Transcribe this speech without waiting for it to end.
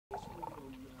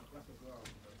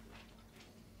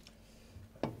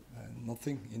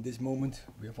nothing in this moment.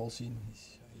 We have all seen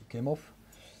he came off,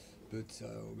 but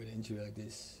with an injury like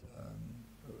this,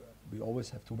 we always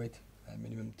have to wait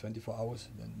minimum 24 hours.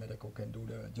 Then medical can do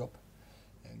their job,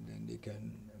 and then they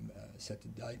can set the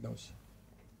diagnosis.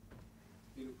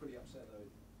 You look pretty upset though.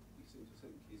 You seem to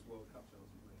think his World Cup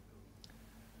chances may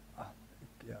have gone.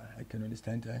 Yeah, I can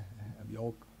understand. We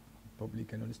all probably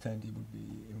can understand he would be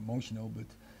emotional, but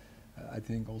I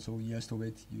think also he has to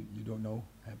wait. You don't know.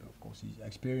 But of course, he's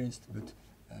experienced, but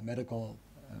medical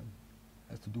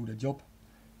has to do the job.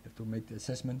 You have to make the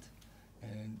assessment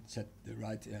and set the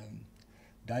right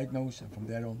diagnose, and from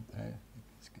there on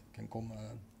can come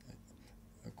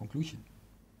a conclusion.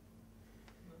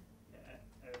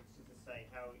 Erik, just to say,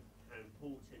 how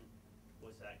important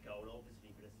was that goal? Obviously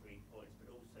for the 3 points,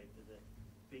 but also for the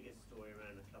bigger story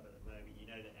around the club at the moment. You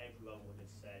know that everyone would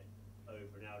have said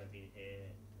over and out, have been here,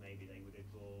 maybe they would have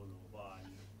drawn or won.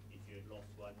 If you had lost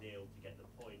 1-0 to get the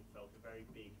point, felt a very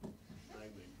big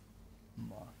moment.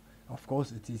 Of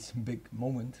course, it is a big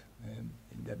moment in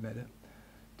that matter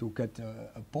to get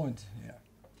a point. Yeah,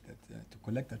 to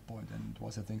collect that point, and it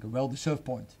was, I think, a well-deserved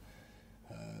point.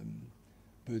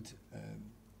 But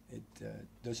it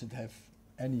doesn't have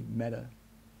any matter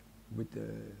with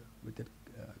the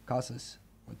cases.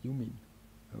 What you mean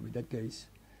with that case?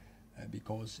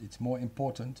 Because it's more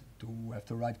important to have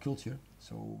the right culture,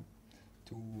 so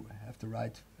to have the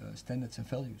right standards and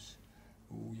values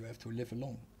who you have to live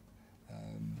along.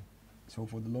 So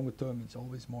for the longer term, it's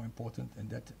always more important, and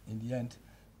that in the end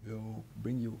will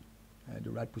bring you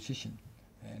the right position.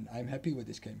 And I'm happy with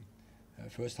this game.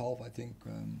 First half, I think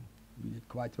we did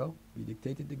quite well. We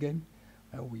dictated the game.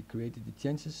 We created the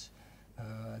chances.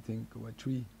 I think there were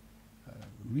 3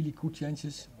 really good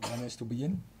chances. One has to be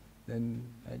in. Then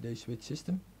they switch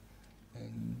system,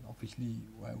 and obviously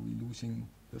we losing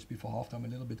just before halftime a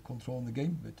little bit control in the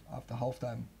game, but after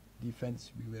halftime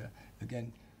defense we were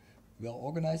again well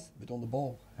organized, but on the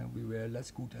ball and we were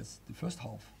less good as the first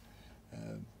half.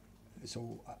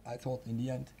 So I thought in the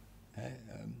end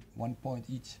 1 point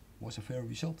each was a fair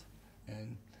result,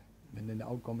 and then the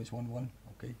outcome is 1-1.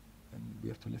 Okay, and we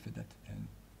have to live with that, and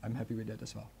I'm happy with that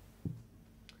as well.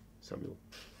 Samuel.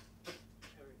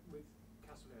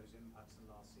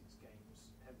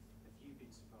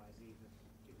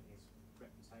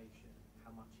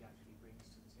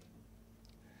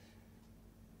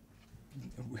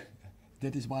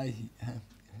 That is why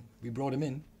we brought him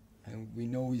in, and we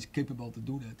know he's capable to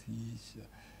do that.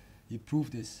 He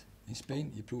proved this in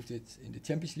Spain. He proved it in the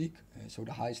Champions League, so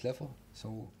the highest level.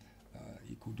 So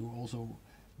he could also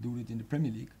do it in the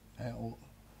Premier League.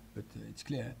 But it's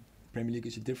clear, Premier League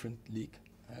is a different league,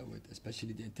 with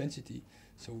especially the intensity.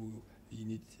 So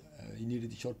he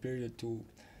needed a short period to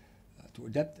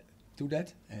adapt to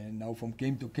that. And now from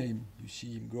game to game, you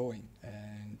see him growing,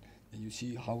 and you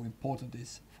see how important it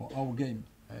is for our game.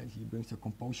 He brings the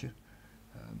composure,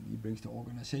 he brings the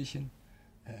organization,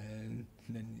 and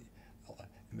then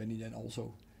when he then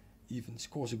also even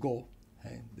scores a goal,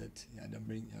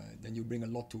 then you bring a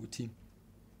lot to a team.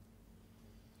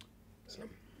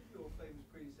 Your famous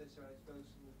predecessor, Alex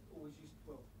Ferguson,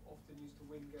 often used to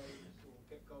win games or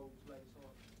get goals late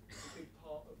on. It's a big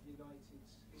part of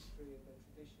United's history and their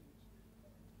traditions.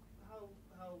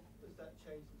 How has that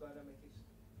changed the dynamic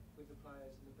with the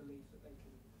players and the belief that they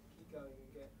can keep going and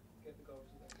get the goals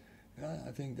that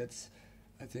they need?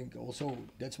 I think also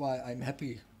that's why I'm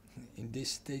happy in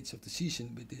this stage of the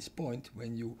season with this point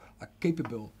when you are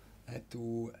capable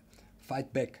to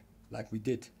fight back like we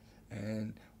did,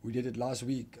 and we did it last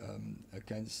week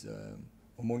against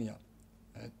Omonia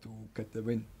to get the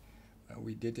win.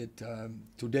 We did it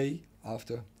today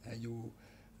after you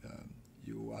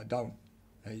are down.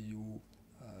 You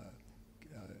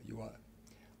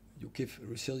give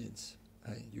resilience,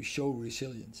 you show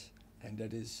resilience, and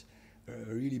that is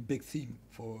a really big theme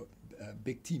for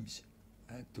big teams,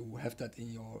 to have that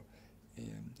in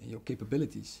your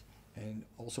capabilities, and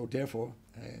also therefore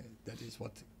that is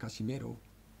what Casemiro,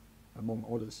 among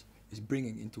others, is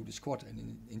bringing into the squad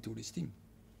and into this team.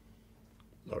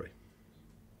 Laurie.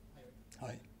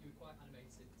 Hi. You were quite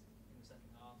animated in the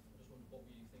second half. I just wondered, what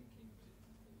were you thinking?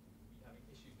 Were you having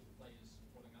issues with the players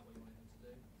following out what you wanted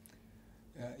them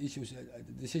to do? Issues,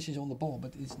 the decisions on the ball,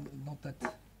 but it's not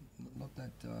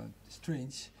that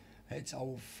strange. It's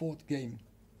our 4th game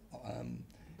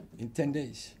in 10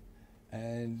 days,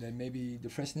 and maybe the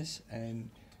freshness, and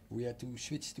we had to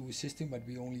switch to a system, but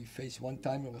we only faced one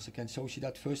time. It was against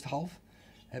Sociedad first half,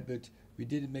 but we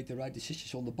didn't make the right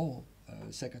decisions on the ball.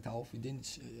 Second half we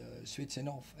didn't switch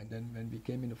enough, and then when we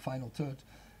came in the final third,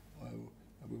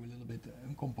 we were a little bit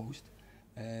uncomposed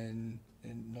and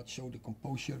not show the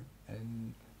composure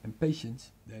and and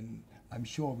patience, then I'm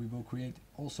sure we will create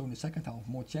also in the second half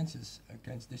more chances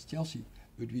against this Chelsea,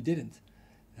 but we didn't.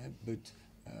 But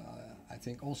I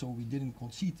think also we didn't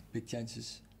concede big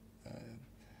chances,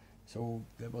 so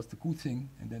that was the good thing.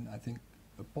 And then I think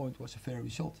a point was a fair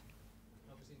result.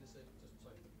 Obviously, in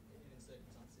circumstances,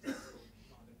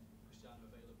 not having Cristiano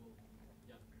available,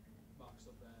 you had Marcus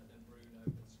up there, then Bruno,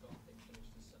 then Scott. I think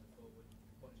finished as centre forward.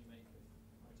 What did you make of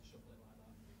having to shuffle it like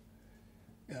that?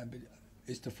 Yeah, but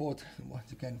it's the fourth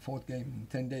game in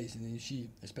 10 days, and you see,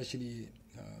 especially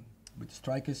with the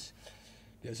strikers,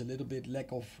 there's a little bit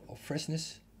lack of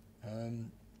freshness,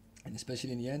 and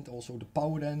especially in the end, also the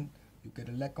power. Then you get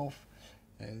a lack of,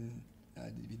 and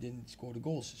we didn't score the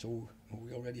goals, so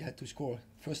we already had to score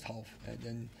first half, and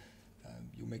then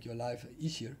you make your life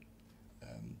easier.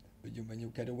 But when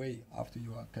you get away after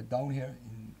you are cut down here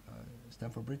in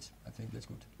Stamford Bridge, I think that's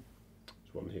good.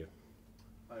 There's one here.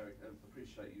 Hi Erik, I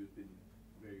appreciate you've been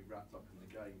very wrapped up in the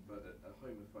game, but a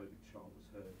homophobic chant was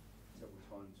heard several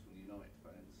times from the United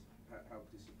fans. How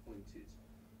disappointed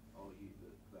are you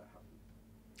that happened?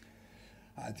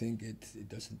 I think it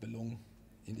doesn't belong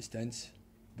in the stands,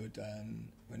 but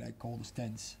when I call the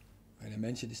stands, when I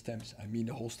mention the stands, I mean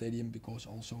the whole stadium, because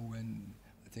also when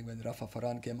Rafa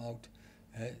Varane came out,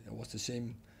 it was the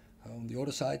same on the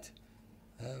other side,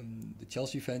 the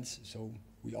Chelsea fans, so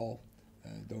we all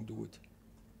don't do it.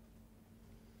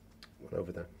 One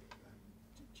over there.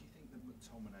 Do you think that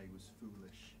McTominay was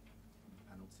foolish on the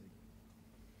penalty?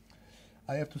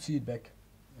 I have to see it back,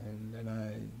 and then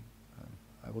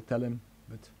I will tell him.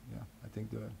 But yeah, I think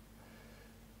the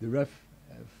ref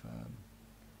have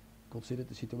considered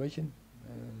the situation,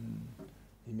 and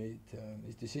he made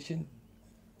his decision.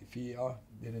 If VAR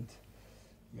didn't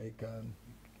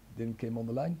came on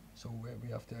the line, so we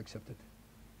have to accept it.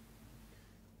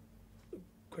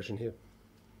 Question here.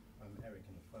 Erik,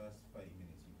 in the first 30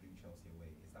 minutes you blew Chelsea away.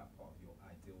 Is that part of your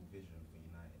ideal vision for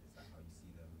United? Is that how you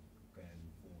see them going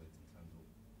forwards in terms of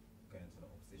going to the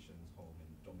opposition's home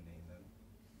and dominating them?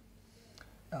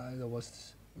 That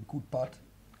was a good part.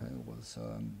 It was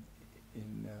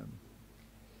in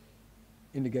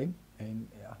the game, and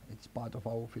yeah, it's part of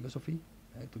our philosophy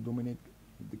to dominate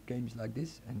the games like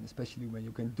this, and especially when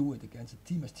you can do it against a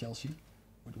team as Chelsea,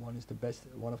 which one of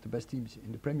the best teams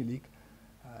in the Premier League.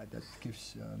 That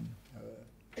gives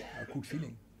a good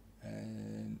feeling,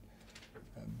 and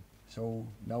so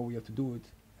now we have to do it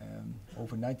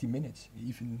over 90 minutes.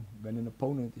 Even when an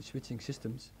opponent is switching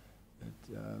systems,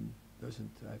 it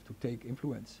doesn't have to take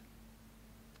influence.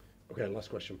 Okay, last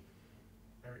question.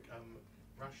 Erik,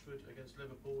 Rashford against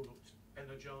Liverpool looked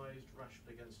energised. Rashford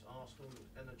against Arsenal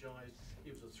looked energised.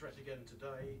 He was a threat again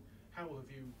today. How have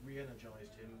you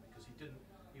re-energised him? Because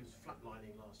he was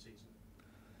flatlining last season.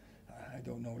 I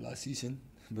don't know last season,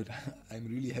 but I'm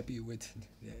really happy with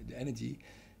the energy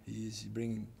he is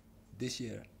bringing this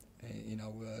year in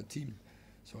our team.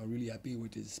 So I'm really happy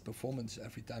with his performance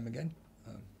every time again.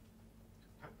 Do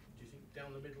you think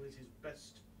down the middle is his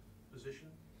best position?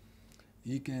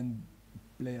 He can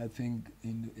play, I think,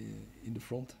 in the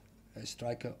front, as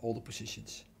striker, all the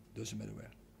positions. Doesn't matter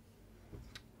where.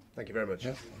 Thank you very much.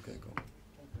 Yeah? Okay, cool.